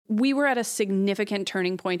we were at a significant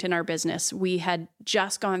turning point in our business. We had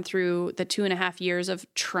just gone through the 2.5 years of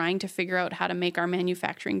trying to figure out how to make our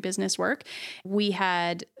manufacturing business work. We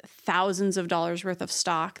had thousands of dollars worth of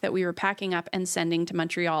stock that we were packing up and sending to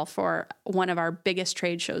Montreal for one of our biggest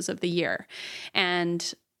trade shows of the year.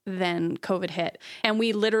 And then COVID hit. And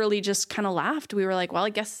we literally just kind of laughed. We were like, well, I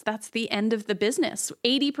guess that's the end of the business.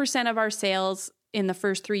 80% of our sales in the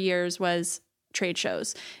first 3 years was trade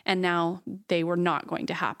shows, and now they were not going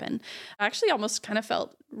to happen. I actually almost kind of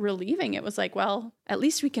felt relieving. It was like, well, at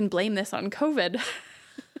least we can blame this on COVID.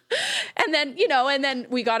 And then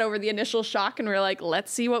we got over the initial shock and we're like,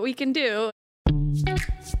 let's see what we can do.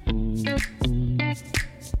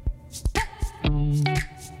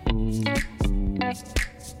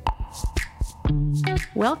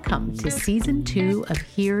 Welcome to Season 2 of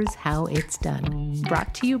Here's How It's Done,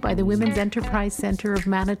 brought to you by the Women's Enterprise Centre of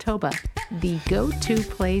Manitoba, the go-to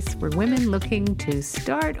place for women looking to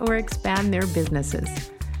start or expand their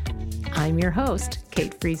businesses. I'm your host,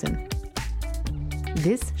 Kate Friesen.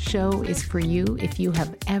 This show is for you if you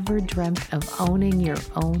have ever dreamt of owning your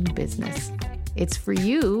own business. It's for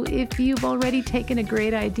you if you've already taken a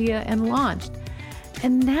great idea and launched,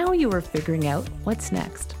 and now you are figuring out what's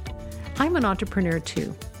next. I'm an entrepreneur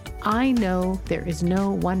too. I know there is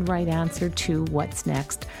no one right answer to what's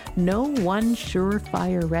next, no one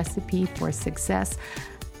surefire recipe for success,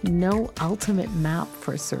 no ultimate map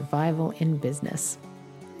for survival in business.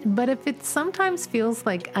 But if it sometimes feels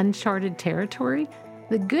like uncharted territory,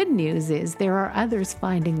 the good news is there are others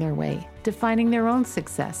finding their way, defining their own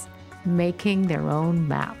success, making their own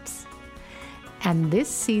maps. And this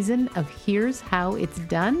season of Here's How It's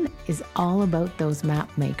Done is all about those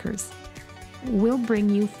map makers. We'll bring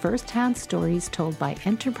you first-hand stories told by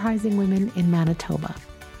enterprising women in Manitoba.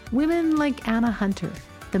 Women like Anna Hunter,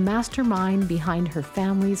 the mastermind behind her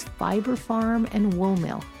family's fiber farm and wool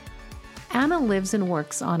mill. Anna lives and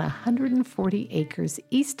works on 140 acres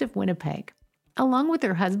east of Winnipeg, along with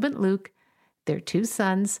her husband Luke, their 2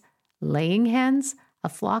 sons, laying hens, a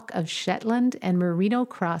flock of Shetland and Merino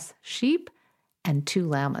cross sheep, and 2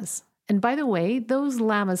 llamas. And by the way, those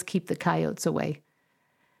llamas keep the coyotes away.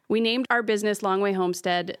 We named our business Long Way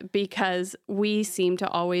Homestead because we seem to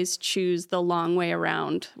always choose the long way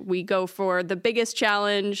around. We go for the biggest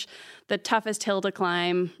challenge, the toughest hill to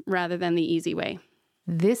climb, rather than the easy way.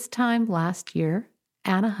 This time last year,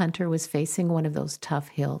 Anna Hunter was facing one of those tough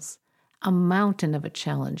hills, a mountain of a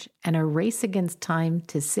challenge, and a race against time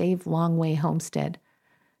to save Long Way Homestead.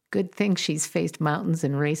 Good thing she's faced mountains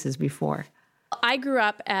and races before. I grew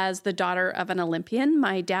up as the daughter of an Olympian.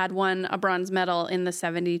 My dad won a bronze medal in the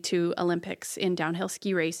 72 Olympics in downhill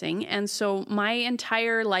ski racing. And so my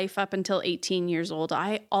entire life up until 18 years old,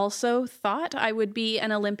 I also thought I would be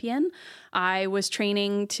an Olympian. I was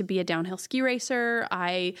training to be a downhill ski racer.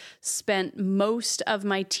 I spent most of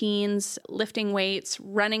my teens lifting weights,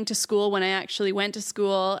 running to school when I actually went to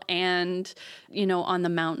school, and, on the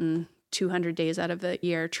mountain 200 days out of the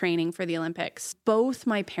year training for the Olympics. Both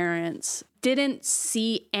my parents didn't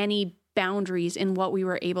see any boundaries in what we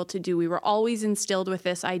were able to do. We were always instilled with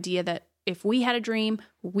this idea that if we had a dream,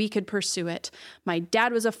 we could pursue it. My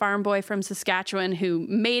dad was a farm boy from Saskatchewan who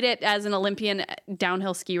made it as an Olympian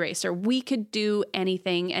downhill ski racer. We could do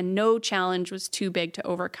anything, and no challenge was too big to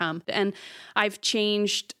overcome. And I've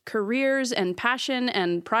changed careers and passion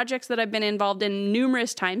and projects that I've been involved in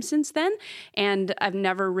numerous times since then, and I've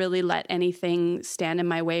never really let anything stand in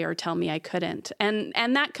my way or tell me I couldn't. And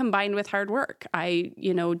that combined with hard work. I,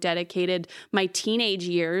 dedicated my teenage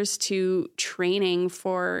years to training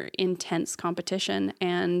for intense competition.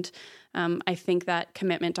 And I think that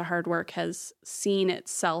commitment to hard work has seen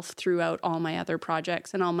itself throughout all my other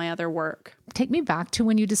projects and all my other work. Take me back to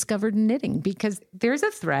when you discovered knitting, because there's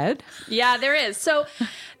a thread. Yeah, there is. So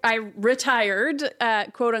I retired,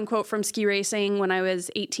 quote unquote, from ski racing when I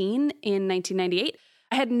was 18 in 1998.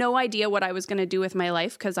 I had no idea what I was going to do with my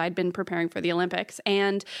life because I'd been preparing for the Olympics.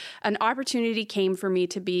 And an opportunity came for me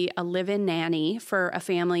to be a live-in nanny for a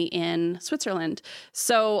family in Switzerland.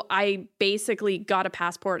 So I basically got a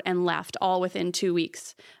passport and left all within 2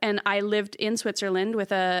 weeks. And I lived in Switzerland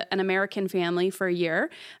with an American family for a year.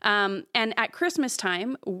 And at Christmas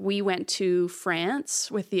time, we went to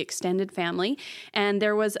France with the extended family. And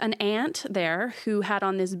there was an aunt there who had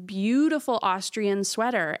on this beautiful Austrian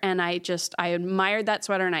sweater. And I admired that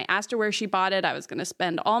sweater, and I asked her where she bought it. I was going to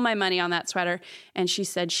spend all my money on that sweater, and she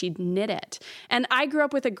said she'd knit it. And I grew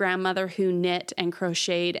up with a grandmother who knit and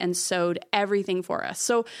crocheted and sewed everything for us.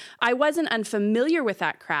 So I wasn't unfamiliar with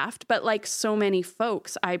that craft, but like so many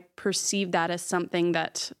folks, I perceived that as something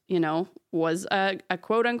that, was a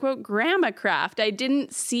quote unquote grandma craft. I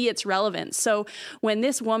didn't see its relevance. So when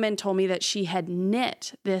this woman told me that she had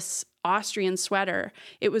knit this Austrian sweater,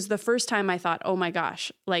 it was the first time I thought, oh my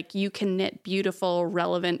gosh, like you can knit beautiful,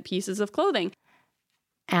 relevant pieces of clothing.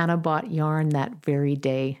 Anna bought yarn that very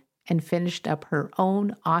day and finished up her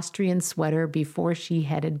own Austrian sweater before she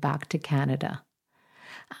headed back to Canada.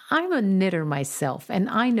 I'm a knitter myself, and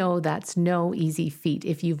I know that's no easy feat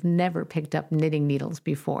if you've never picked up knitting needles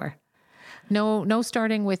before. No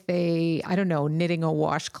starting with knitting a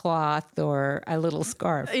washcloth or a little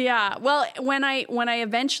scarf. Yeah. Well, when I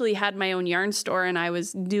eventually had my own yarn store and I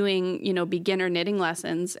was doing, beginner knitting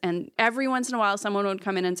lessons, and every once in a while someone would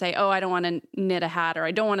come in and say, oh, I don't want to knit a hat, or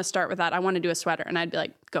I don't want to start with that. I want to do a sweater. And I'd be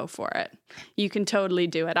like, go for it. You can totally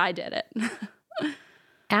do it. I did it.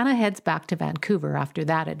 Anna heads back to Vancouver after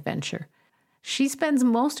that adventure. She spends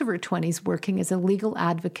most of her 20s working as a legal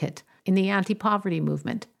advocate in the anti-poverty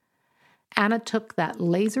movement. Anna took that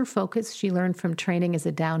laser focus she learned from training as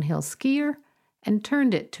a downhill skier and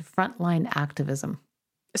turned it to frontline activism.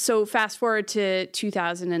 So fast forward to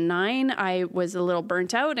 2009, I was a little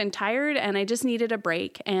burnt out and tired, and I just needed a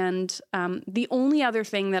break. And the only other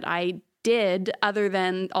thing that I did other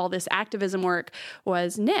than all this activism work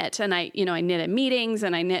was knit. And I knit at meetings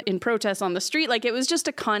and I knit in protests on the street. Like it was just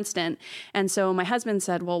a constant. And so my husband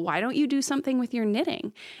said, well, why don't you do something with your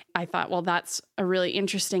knitting? I thought, well, that's a really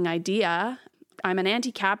interesting idea. I'm an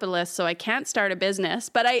anti-capitalist, so I can't start a business.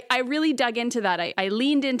 But I really dug into that. I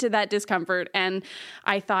leaned into that discomfort and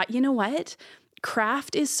I thought, you know what?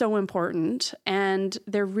 Craft is so important, and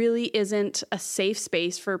there really isn't a safe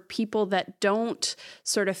space for people that don't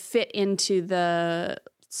sort of fit into the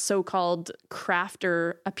so-called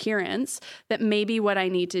crafter appearance, that maybe what I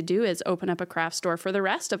need to do is open up a craft store for the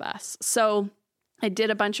rest of us. So I did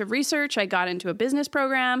a bunch of research, I got into a business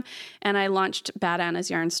program, and I launched Bad Anna's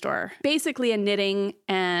Yarn Store. Basically a knitting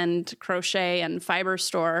and crochet and fiber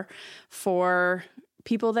store for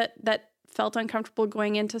people that felt uncomfortable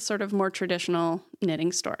going into sort of more traditional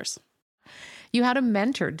knitting stores. You had a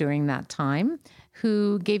mentor during that time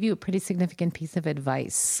who gave you a pretty significant piece of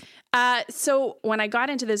advice. So when I got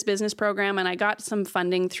into this business program and I got some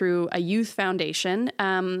funding through a youth foundation,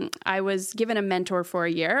 I was given a mentor for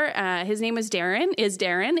a year. His name was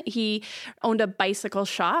Darren. He owned a bicycle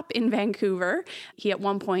shop in Vancouver. He at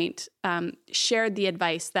one point shared the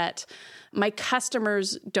advice that my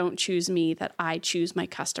customers don't choose me, that I choose my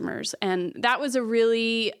customers. And that was a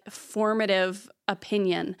really formative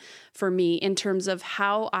opinion for me in terms of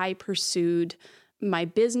how I pursued my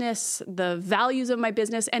business, the values of my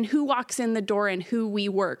business, and who walks in the door and who we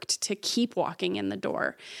worked to keep walking in the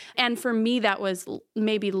door. And for me, that was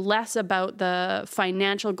maybe less about the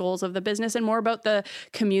financial goals of the business and more about the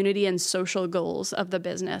community and social goals of the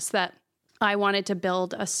business, that I wanted to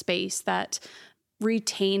build a space that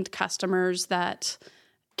retained customers, that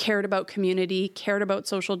cared about community, cared about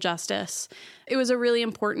social justice. It was a really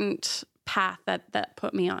important path that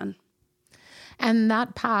put me on. And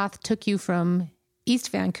that path took you from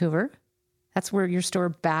East Vancouver. That's where your store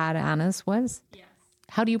Bad Anna's was? Yes.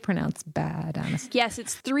 How do you pronounce Bad Anna's? Yes,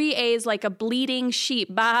 it's 3 A's like a bleeding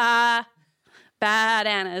sheep. Bad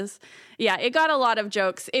Anna's. Yeah, it got a lot of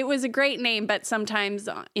jokes. It was a great name, but sometimes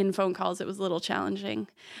in phone calls, it was a little challenging.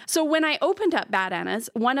 So when I opened up Bad Anna's,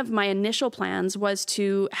 one of my initial plans was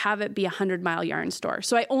to have it be a 100-mile yarn store.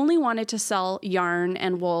 So I only wanted to sell yarn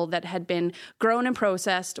and wool that had been grown and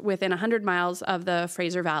processed within 100 miles of the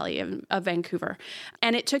Fraser Valley of Vancouver.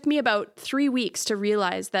 And it took me about 3 weeks to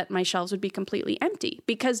realize that my shelves would be completely empty,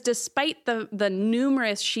 because despite the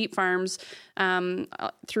numerous sheep farms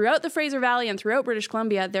throughout the Fraser Valley and throughout British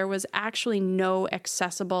Columbia, there was actually no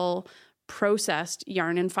accessible processed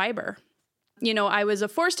yarn and fiber. I was a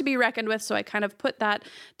force to be reckoned with, so I kind of put that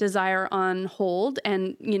desire on hold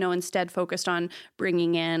and, instead focused on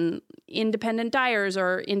bringing in independent dyers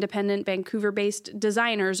or independent Vancouver-based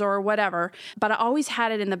designers or whatever. But I always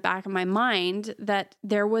had it in the back of my mind that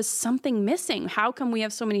there was something missing. How come we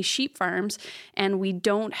have so many sheep farms and we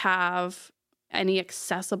don't have any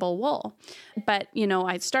accessible wool? But,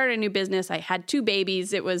 I started a new business. I had 2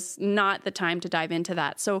 babies. It was not the time to dive into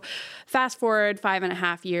that. So fast forward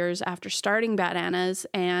 5.5 years after starting Bad Anna's,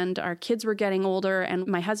 and our kids were getting older, and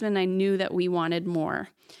my husband and I knew that we wanted more.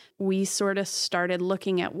 We sort of started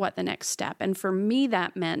looking at what the next step. And for me,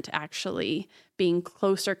 that meant actually being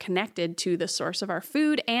closer connected to the source of our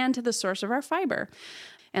food and to the source of our fiber.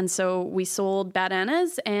 And so we sold Bad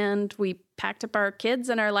Anna's and we packed up our kids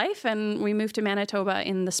and our life, and we moved to Manitoba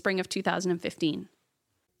in the spring of 2015.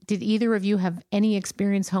 Did either of you have any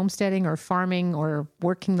experience homesteading or farming or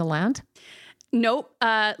working the land? Nope.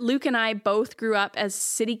 Luke and I both grew up as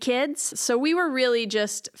city kids, so we were really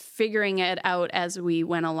just figuring it out as we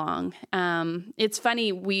went along. It's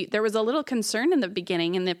funny, there was a little concern in the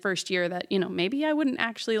beginning, in the first year, that, maybe I wouldn't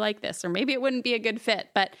actually like this, or maybe it wouldn't be a good fit.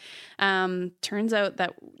 But turns out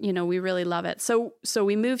that, we really love it. So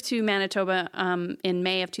we moved to Manitoba in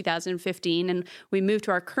May of 2015, and we moved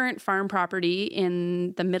to our current farm property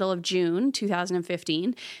in the middle of June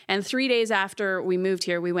 2015. And 3 days after we moved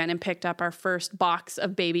here, we went and picked up our first box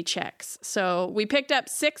of baby chicks. So we picked up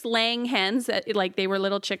 6 laying hens they were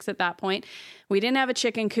little chicks at that point. We didn't have a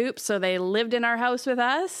chicken coop, so they lived in our house with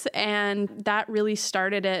us, and that really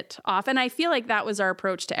started it off. And I feel like that was our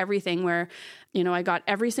approach to everything, where, I got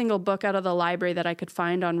every single book out of the library that I could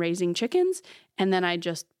find on raising chickens, and then I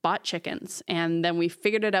just bought chickens, and then we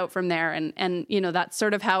figured it out from there. And that's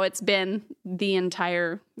sort of how it's been the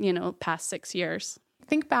entire, past 6 years.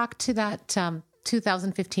 Think back to that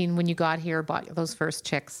 2015 when you got here, bought those first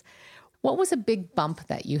chicks. What was a big bump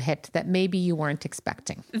that you hit that maybe you weren't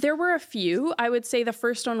expecting? There were a few. I would say the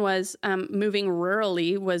first one was moving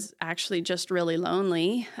rurally was actually just really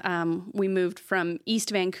lonely. We moved from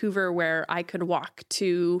East Vancouver, where I could walk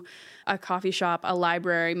to a coffee shop, a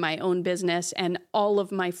library, my own business, and all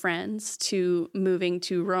of my friends, to moving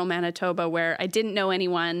to rural Manitoba, where I didn't know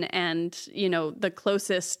anyone, and, the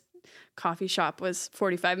closest coffee shop was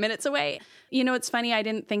 45 minutes away. It's funny, I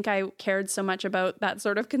didn't think I cared so much about that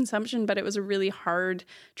sort of consumption, but it was a really hard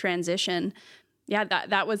transition. Yeah,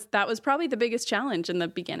 that was probably the biggest challenge in the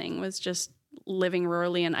beginning, was just living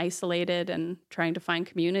rurally and isolated and trying to find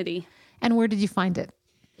community. And where did you find it?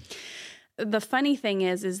 The funny thing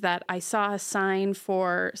is that I saw a sign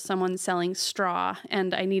for someone selling straw,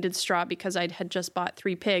 and I needed straw because I had just bought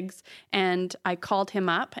 3 pigs, and I called him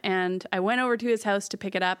up, and I went over to his house to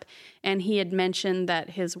pick it up, and he had mentioned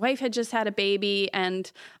that his wife had just had a baby,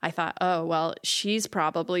 and I thought, oh, well, she's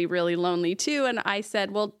probably really lonely too. And I said,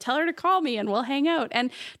 well, tell her to call me and we'll hang out. And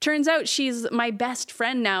turns out she's my best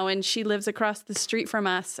friend now, and she lives across the street from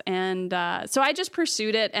us. And so I just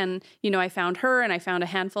pursued it, and, I found her, and I found a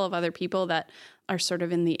handful of other people that are sort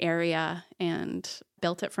of in the area, and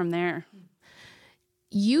built it from there.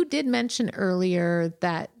 You did mention earlier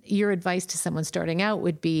that your advice to someone starting out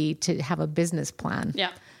would be to have a business plan.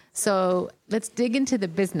 Yeah. So let's dig into the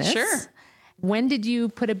business. Sure. When did you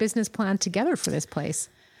put a business plan together for this place?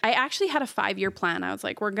 I actually had a 5-year plan. I was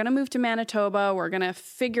like, we're going to move to Manitoba. We're going to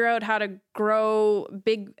figure out how to grow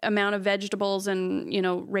big amount of vegetables and,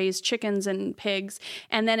 raise chickens and pigs.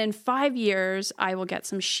 And then in 5 years, I will get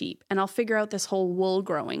some sheep, and I'll figure out this whole wool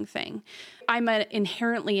growing thing. I'm an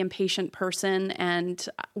inherently impatient person, and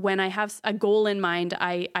when I have a goal in mind,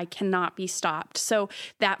 I cannot be stopped. So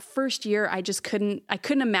that first year, I couldn't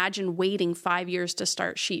imagine waiting 5 years to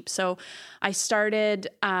start sheep. So I started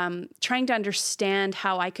trying to understand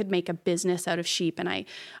how I could make a business out of sheep. And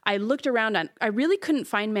I looked around, and I really couldn't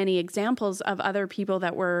find many examples of other people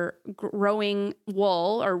that were growing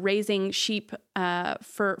wool or raising sheep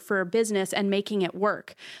for a business and making it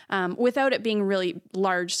work without it being really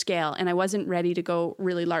large scale. And I wasn't ready to go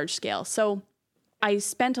really large scale. So I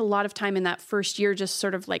spent a lot of time in that first year just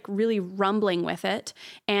sort of like really rumbling with it.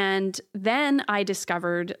 And then I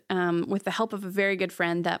discovered, with the help of a very good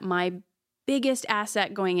friend, that my biggest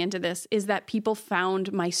asset going into this is that people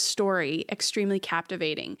found my story extremely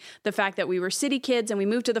captivating. The fact that we were city kids and we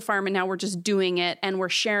moved to the farm, and now we're just doing it, and we're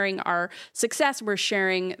sharing our success, we're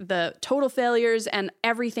sharing the total failures and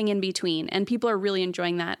everything in between. And people are really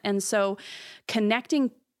enjoying that. And so connecting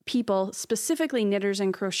people, specifically knitters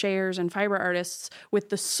and crocheters and fiber artists, with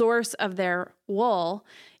the source of their wool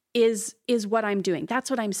is what I'm doing. That's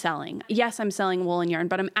what I'm selling. Yes, I'm selling wool and yarn,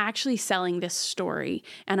 but I'm actually selling this story,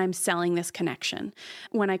 and I'm selling this connection.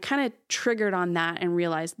 When I kind of triggered on that and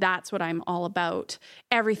realized that's what I'm all about,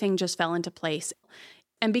 everything just fell into place.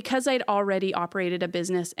 And because I'd already operated a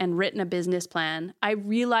business and written a business plan, I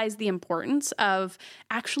realized the importance of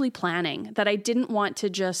actually planning, that I didn't want to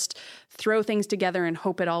just throw things together and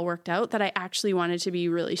hope it all worked out, that I actually wanted to be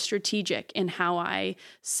really strategic in how I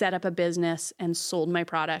set up a business and sold my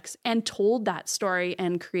products and told that story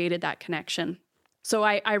and created that connection. So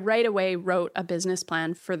I right away wrote a business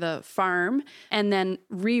plan for the farm, and then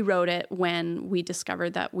rewrote it when we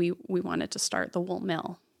discovered that we wanted to start the wool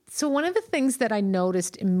mill. So one of the things that I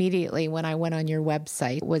noticed immediately when I went on your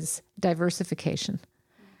website was diversification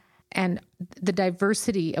and the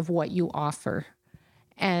diversity of what you offer.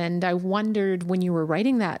 And I wondered, when you were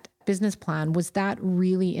writing that business plan, was that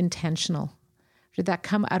really intentional? Did that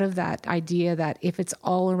come out of that idea that if it's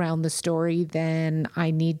all around the story, then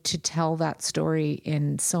I need to tell that story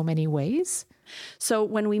in so many ways? So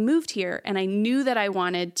when we moved here, and I knew that I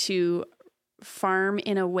wanted to farm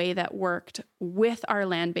in a way that worked with our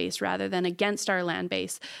land base rather than against our land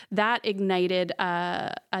base, that ignited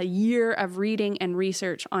a year of reading and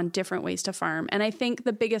research on different ways to farm. And I think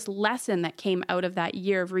the biggest lesson that came out of that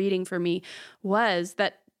year of reading for me was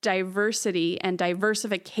that diversity and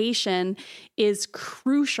diversification is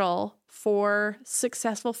crucial for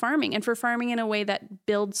successful farming and for farming in a way that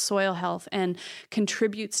builds soil health and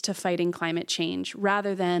contributes to fighting climate change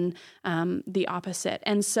rather than the opposite.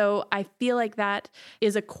 And so I feel like that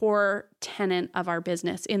is a core tenet of our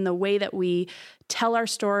business in the way that we tell our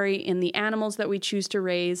story, in the animals that we choose to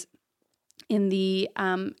raise, in the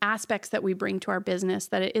aspects that we bring to our business,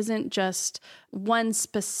 that it isn't just one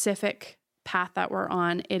specific path that we're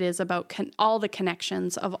on. It is about all the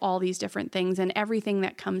connections of all these different things and everything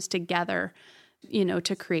that comes together,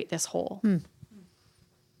 to create this whole.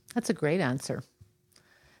 That's a great answer.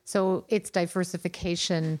 So it's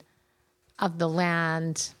diversification of the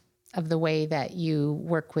land, of the way that you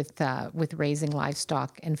work with raising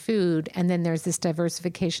livestock and food. And then there's this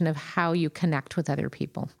diversification of how you connect with other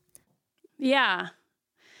people. Yeah.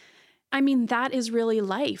 I mean, that is really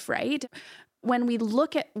life, right? When we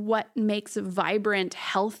look at what makes vibrant,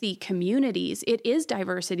 healthy communities, it is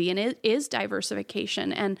diversity and it is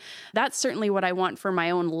diversification. And that's certainly what I want for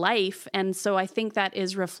my own life. And so I think that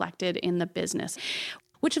is reflected in the business.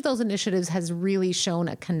 Which of those initiatives has really shown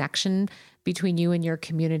a connection between you and your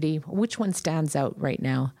community? Which one stands out right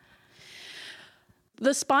now?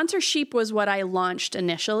 The sponsor sheep was what I launched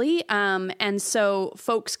initially. And so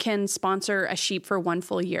folks can sponsor a sheep for one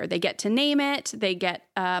full year. They get to name it, they get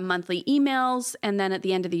monthly emails, and then at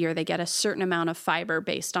the end of the year, they get a certain amount of fiber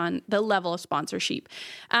based on the level of sponsorship.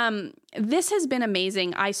 This has been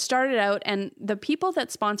amazing. I started out, and the people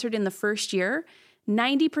that sponsored in the first year,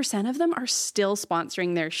 90% of them are still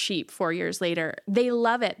sponsoring their sheep 4 years later. They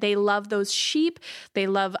love it. They love those sheep. They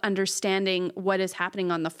love understanding what is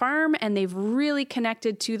happening on the farm, and they've really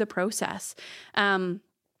connected to the process. And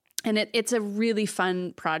it's a really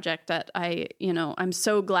fun project that I'm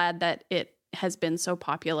so glad that it has been so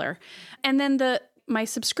popular. And then my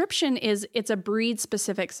subscription it's a breed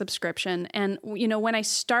specific subscription. And, when I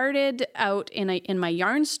started out in my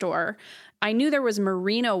yarn store, I knew there was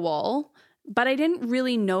merino wool, but I didn't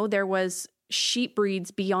really know there was sheep breeds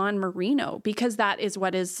beyond merino, because that is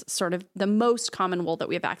what is sort of the most common wool that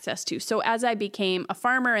we have access to. So as I became a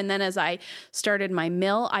farmer and then as I started my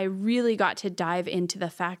mill, I really got to dive into the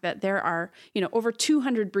fact that there are, over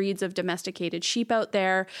 200 breeds of domesticated sheep out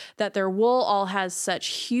there, that their wool all has such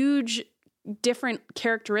huge different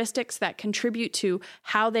characteristics that contribute to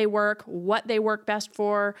how they work, what they work best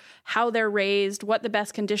for, how they're raised, what the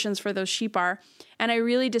best conditions for those sheep are. And I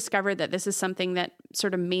really discovered that this is something that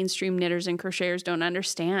sort of mainstream knitters and crocheters don't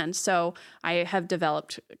understand. So I have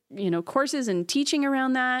developed, courses and teaching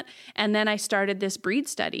around that. And then I started this breed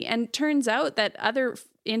study. And turns out that other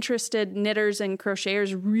interested knitters and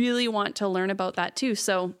crocheters really want to learn about that too.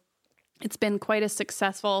 So it's been quite a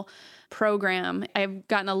successful program. I've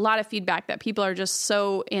gotten a lot of feedback that people are just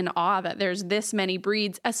so in awe that there's this many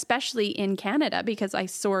breeds, especially in Canada, because I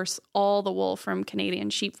source all the wool from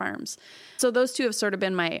Canadian sheep farms. So those two have sort of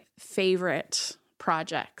been my favorite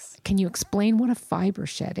projects. Can you explain what a fiber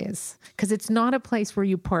shed is? Because it's not a place where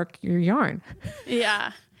you park your yarn.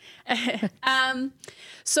 Yeah.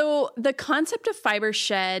 So the concept of fiber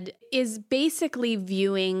shed is basically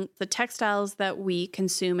viewing the textiles that we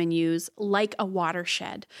consume and use like a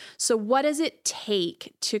watershed. So what does it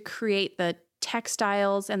take to create the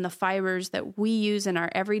textiles and the fibers that we use in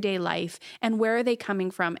our everyday life, and where are they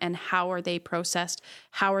coming from, and how are they processed,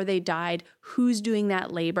 how are they dyed, who's doing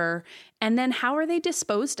that labor, and then how are they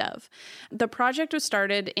disposed of? The project was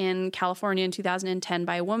started in California in 2010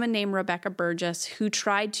 by a woman named Rebecca Burgess, who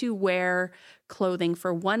tried to wear clothing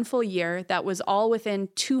for one full year that was all within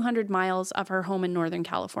 200 miles of her home in Northern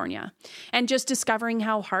California, and just discovering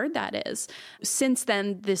how hard that is. Since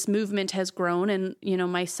then, this movement has grown, and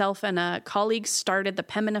myself and a colleague started the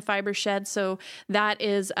Pembina Fiber Shed. So that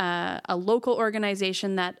is a local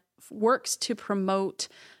organization that works to promote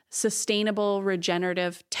sustainable,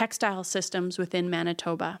 regenerative textile systems within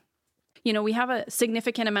Manitoba. We have a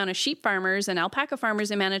significant amount of sheep farmers and alpaca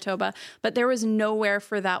farmers in Manitoba, but there was nowhere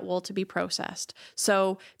for that wool to be processed.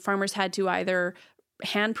 So farmers had to either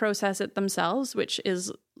hand process it themselves, which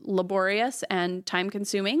is laborious and time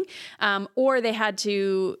consuming, or they had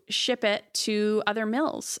to ship it to other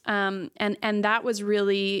mills. And that was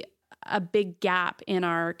really a big gap in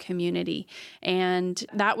our community. And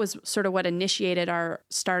that was sort of what initiated our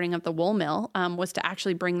starting of the wool mill, was to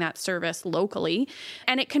actually bring that service locally.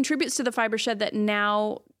 And it contributes to the fiber shed that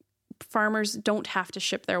now farmers don't have to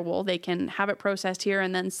ship their wool. They can have it processed here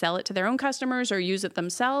and then sell it to their own customers or use it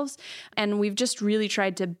themselves. And we've just really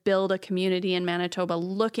tried to build a community in Manitoba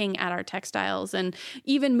looking at our textiles and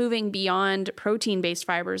even moving beyond protein-based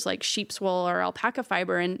fibers like sheep's wool or alpaca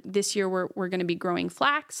fiber. And this year we're going to be growing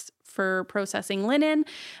flax for processing linen.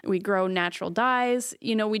 We grow natural dyes.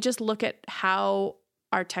 We just look at how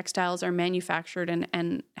our textiles are manufactured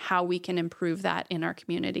and how we can improve that in our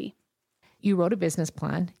community. You wrote a business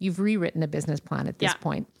plan. You've rewritten a business plan at this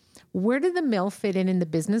point. Where did the mill fit in the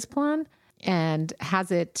business plan? And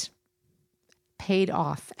has it paid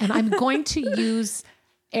off? And I'm going to use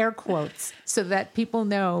air quotes so that people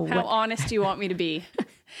know. How honest do you want me to be?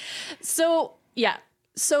 So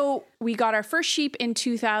we got our first sheep in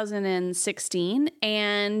 2016.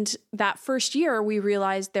 And that first year, we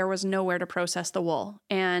realized there was nowhere to process the wool.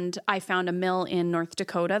 And I found a mill in North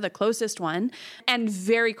Dakota, the closest one, and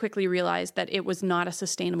very quickly realized that it was not a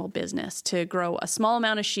sustainable business to grow a small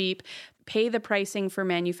amount of sheep, pay the pricing for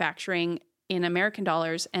manufacturing in American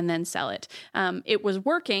dollars, and then sell it. It was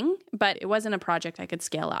working, but it wasn't a project I could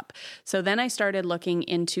scale up. So then I started looking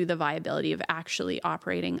into the viability of actually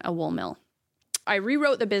operating a wool mill. I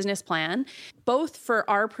rewrote the business plan, both for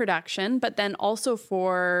our production, but then also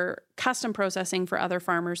for custom processing for other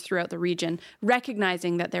farmers throughout the region,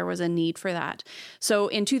 recognizing that there was a need for that. So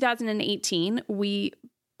in 2018, we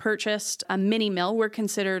purchased a mini mill. We're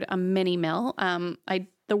considered a mini mill.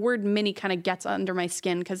 The word mini kind of gets under my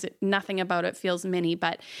skin because nothing about it feels mini,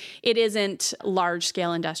 but it isn't large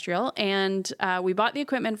scale industrial. And we bought the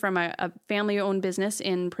equipment from a family-owned business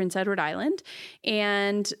in Prince Edward Island,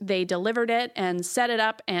 and they delivered it and set it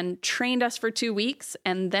up and trained us for 2 weeks,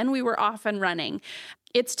 and then we were off and running.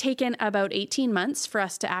 It's taken about 18 months for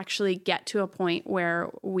us to actually get to a point where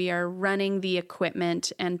we are running the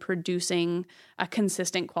equipment and producing a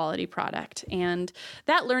consistent quality product. And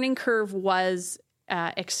that learning curve was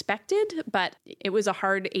expected, but it was a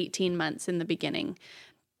hard 18 months in the beginning.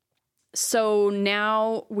 So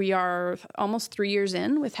now we are almost 3 years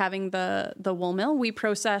in with having the wool mill. We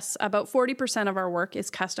process about 40% of our work is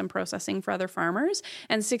custom processing for other farmers,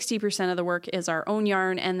 and 60% of the work is our own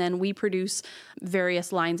yarn. And then we produce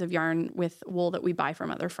various lines of yarn with wool that we buy from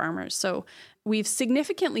other farmers. So we've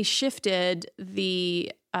significantly shifted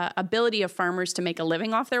the ability of farmers to make a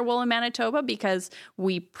living off their wool in Manitoba because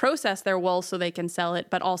we process their wool so they can sell it,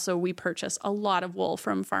 but also we purchase a lot of wool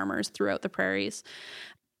from farmers throughout the prairies.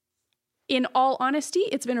 In all honesty,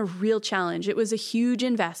 it's been a real challenge. It was a huge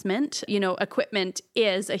investment. Equipment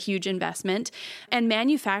is a huge investment, and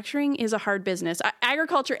manufacturing is a hard business.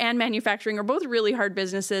 Agriculture and manufacturing are both really hard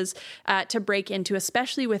businesses to break into,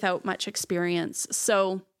 especially without much experience.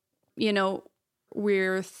 So,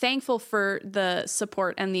 we're thankful for the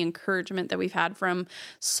support and the encouragement that we've had from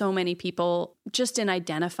so many people just in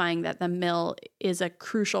identifying that the mill is a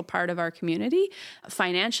crucial part of our community.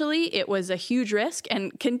 Financially, it was a huge risk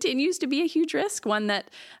and continues to be a huge risk, one that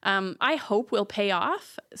I hope will pay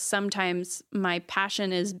off. Sometimes my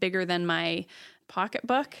passion is bigger than my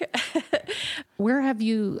pocketbook. Where have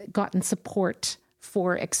you gotten support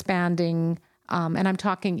for expanding? And I'm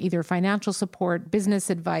talking either financial support, business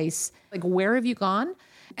advice. Like, where have you gone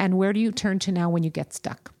and where do you turn to now when you get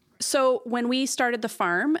stuck? So when we started the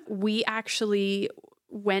farm, we actually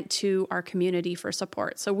went to our community for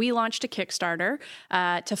support. So we launched a Kickstarter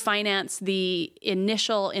to finance the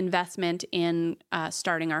initial investment in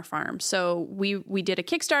starting our farm. So we did a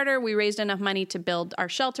Kickstarter. We raised enough money to build our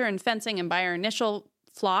shelter and fencing and buy our initial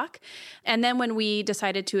flock. And then when we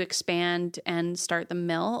decided to expand and start the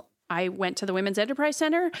mill, I went to the Women's Enterprise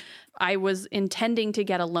Center. I was intending to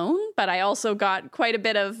get a loan, but I also got quite a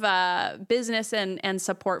bit of business and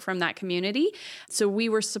support from that community. So we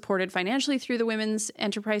were supported financially through the Women's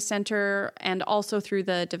Enterprise Center and also through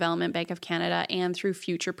the Development Bank of Canada and through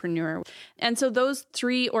Futurepreneur. And so those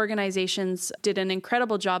three organizations did an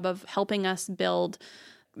incredible job of helping us build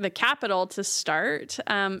the capital to start.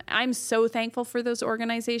 I'm so thankful for those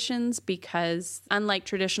organizations because unlike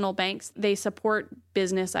traditional banks, they support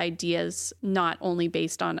business ideas not only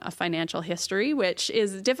based on a financial history, which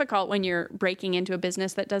is difficult when you're breaking into a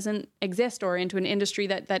business that doesn't exist or into an industry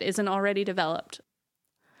that isn't already developed.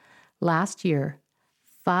 Last year,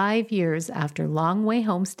 5 years after Longway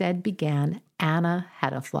Homestead began, Anna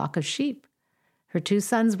had a flock of sheep. Her 2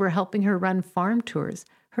 sons were helping her run farm tours.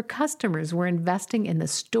 Her customers were investing in the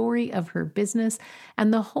story of her business,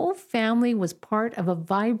 and the whole family was part of a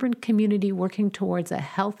vibrant community working towards a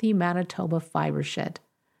healthy Manitoba fiber shed.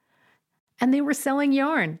 And they were selling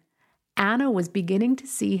yarn. Anna was beginning to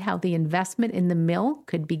see how the investment in the mill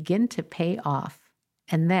could begin to pay off.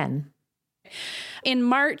 And then In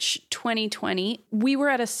March 2020, we were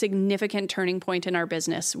at a significant turning point in our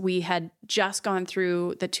business. We had just gone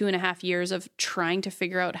through the 2.5 years of trying to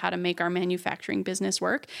figure out how to make our manufacturing business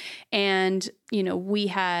work. And, we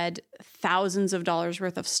had thousands of dollars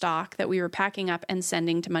worth of stock that we were packing up and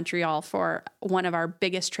sending to Montreal for one of our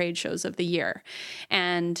biggest trade shows of the year.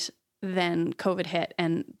 And then COVID hit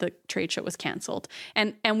and the trade show was canceled.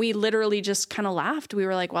 And we literally just kind of laughed. We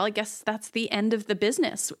were like, well, I guess that's the end of the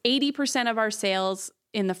business. 80% of our sales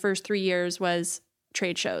in the first 3 years was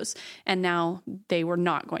trade shows. And now they were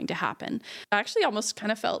not going to happen. I actually almost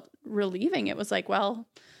kind of felt relieving. It was like, well,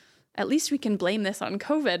 at least we can blame this on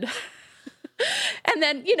COVID. And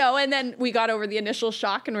then we got over the initial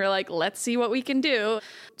shock and we're like, let's see what we can do.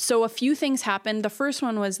 So a few things happened. The first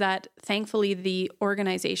one was that thankfully the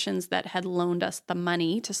organizations that had loaned us the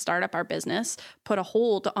money to start up our business put a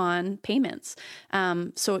hold on payments.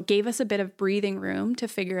 So it gave us a bit of breathing room to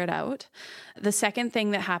figure it out. The second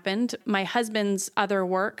thing that happened, my husband's other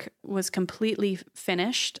work was completely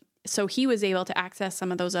finished. So he was able to access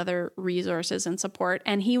some of those other resources and support.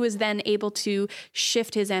 And he was then able to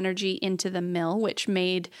shift his energy into the mill, which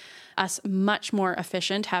made us much more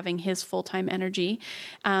efficient having his full-time energy.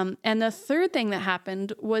 And the third thing that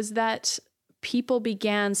happened was that people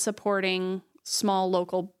began supporting small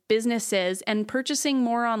local businesses and purchasing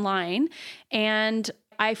more online. And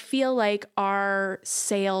I feel like our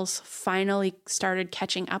sales finally started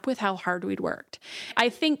catching up with how hard we'd worked. I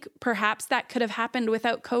think perhaps that could have happened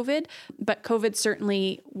without COVID, but COVID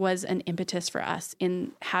certainly was an impetus for us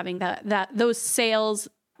in having those sales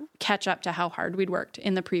catch up to how hard we'd worked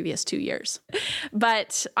in the previous 2 years.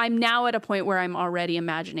 But I'm now at a point where I'm already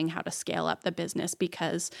imagining how to scale up the business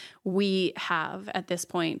because we have at this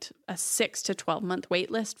point a 6 to 12 month wait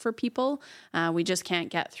list for people. We just can't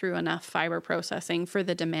get through enough fiber processing for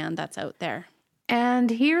the demand that's out there. And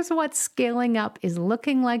here's what scaling up is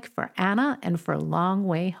looking like for Anna and for Long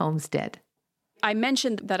Way Homestead. I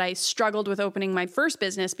mentioned that I struggled with opening my first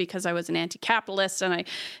business because I was an anti-capitalist and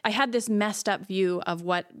I had this messed up view of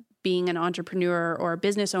what being an entrepreneur or a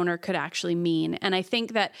business owner could actually mean. And I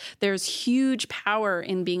think that there's huge power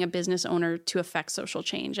in being a business owner to affect social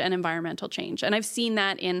change and environmental change. And I've seen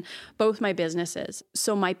that in both my businesses.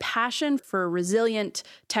 So my passion for resilient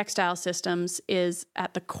textile systems is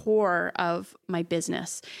at the core of my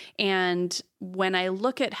business. And when I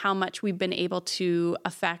look at how much we've been able to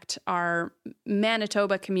affect our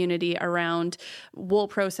Manitoba community around wool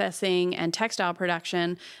processing and textile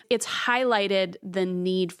production, it's highlighted the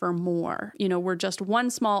need for more. We're just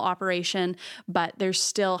one small operation, but there's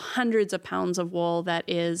still hundreds of pounds of wool that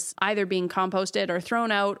is either being composted or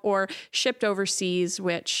thrown out or shipped overseas,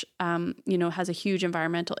 which, has a huge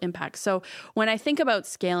environmental impact. So when I think about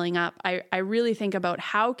scaling up, I really think about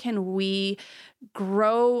how can we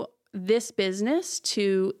grow this business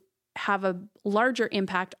to have a larger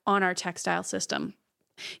impact on our textile system.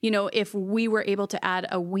 If we were able to add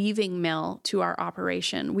a weaving mill to our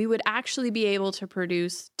operation, we would actually be able to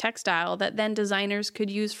produce textile that then designers could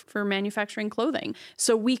use for manufacturing clothing.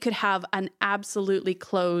 So we could have an absolutely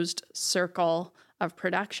closed circle of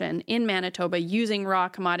production in Manitoba using raw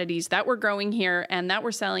commodities that we're growing here and that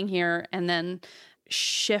we're selling here, and then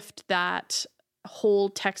shift that whole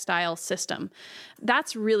textile system.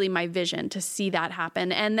 That's really my vision, to see that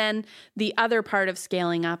happen. And then the other part of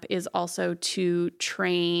scaling up is also to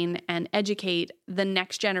train and educate the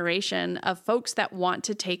next generation of folks that want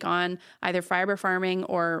to take on either fiber farming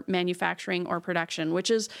or manufacturing or production, which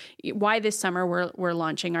is why this summer we're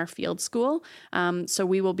launching our field school. So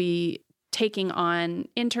we will be taking on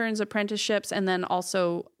interns, apprenticeships, and then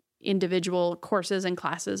also individual courses and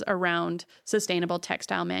classes around sustainable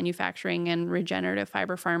textile manufacturing and regenerative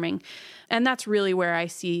fiber farming. And that's really where I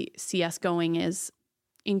see us going, is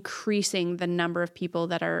increasing the number of people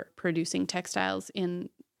that are producing textiles in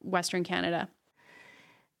Western Canada.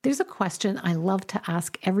 There's a question I love to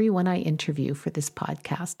ask everyone I interview for this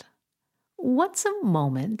podcast. What's a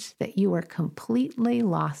moment that you are completely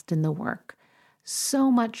lost in the work?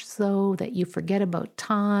 So much so that you forget about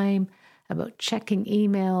time, about checking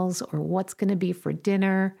emails or what's going to be for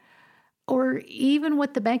dinner, or even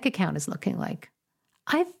what the bank account is looking like.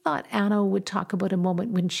 I thought Anna would talk about a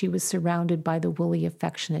moment when she was surrounded by the woolly,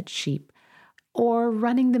 affectionate sheep, or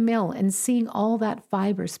running the mill and seeing all that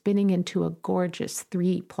fiber spinning into a gorgeous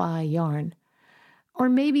 3-ply yarn, or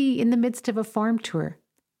maybe in the midst of a farm tour.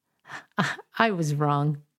 I was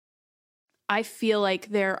wrong. I feel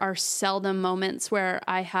like there are seldom moments where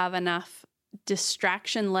I have enough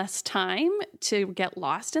distraction-less time to get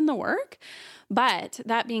lost in the work. But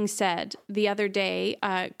that being said, the other day,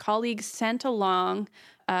 colleagues sent along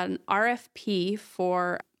an RFP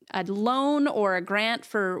for a loan or a grant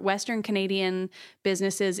for Western Canadian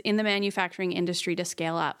businesses in the manufacturing industry to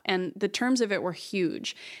scale up. And the terms of it were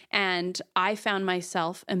huge. And I found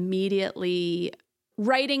myself immediately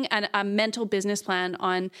writing a mental business plan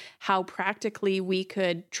on how practically we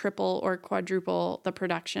could triple or quadruple the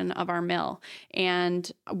production of our mill.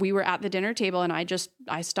 And we were at the dinner table and I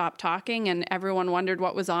stopped talking and everyone wondered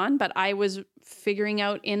what was on, but I was figuring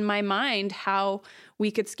out in my mind how we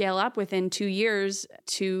could scale up within 2 years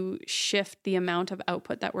to shift the amount of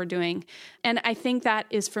output that we're doing. And I think that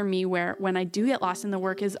is for me where when I do get lost in the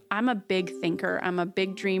work is I'm a big thinker. I'm a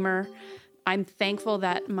big dreamer. I'm thankful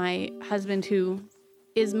that my husband, who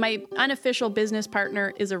is my unofficial business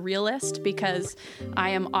partner, is a realist, because I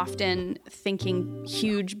am often thinking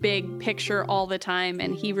huge, big picture all the time,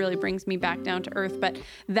 and he really brings me back down to earth. But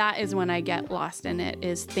that is when I get lost in it,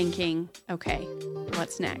 is thinking, okay,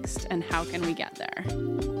 what's next and how can we get there?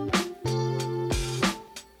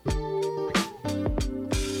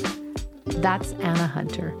 That's Anna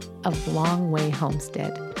Hunter of Long Way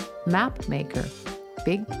Homestead, map maker,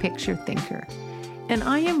 big picture thinker. And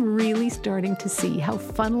I am really starting to see how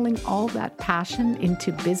funneling all that passion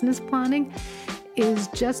into business planning is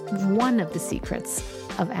just one of the secrets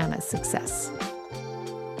of Anna's success.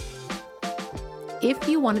 If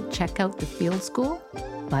you want to check out the field school,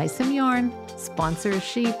 buy some yarn, sponsor a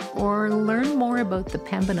sheep, or learn more about the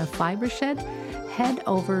Pembina Fiber Shed, head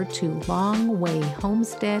over to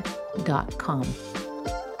longwayhomestead.com.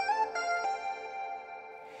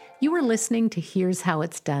 You are listening to Here's How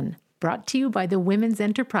It's Done, brought to you by the Women's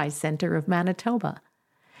Enterprise Centre of Manitoba.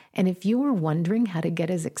 And if you were wondering how to get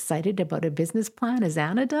as excited about a business plan as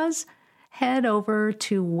Anna does, head over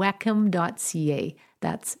to wecm.ca,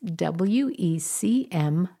 that's WECM.ca,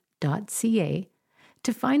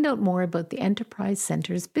 to find out more about the Enterprise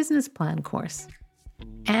Centre's business plan course.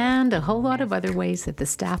 And a whole lot of other ways that the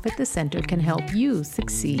staff at the centre can help you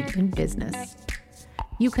succeed in business.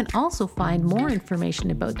 You can also find more information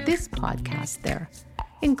about this podcast there,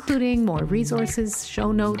 including more resources,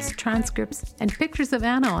 show notes, transcripts, and pictures of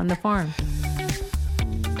Anna on the farm.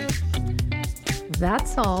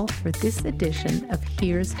 That's all for this edition of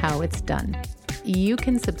Here's How It's Done. You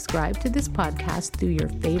can subscribe to this podcast through your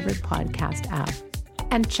favorite podcast app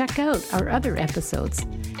and check out our other episodes.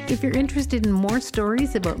 If you're interested in more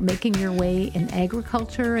stories about making your way in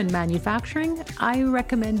agriculture and manufacturing, I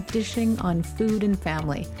recommend Dishing on Food and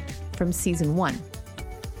Family from Season 1.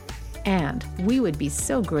 And we would be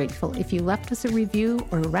so grateful if you left us a review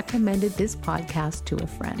or recommended this podcast to a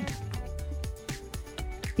friend.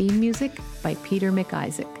 Theme music by Peter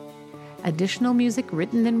McIsaac. Additional music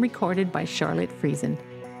written and recorded by Charlotte Friesen.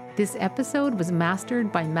 This episode was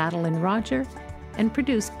mastered by Madeline Roger and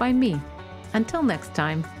produced by me. Until next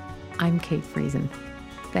time, I'm Kate Friesen.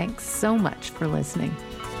 Thanks so much for listening.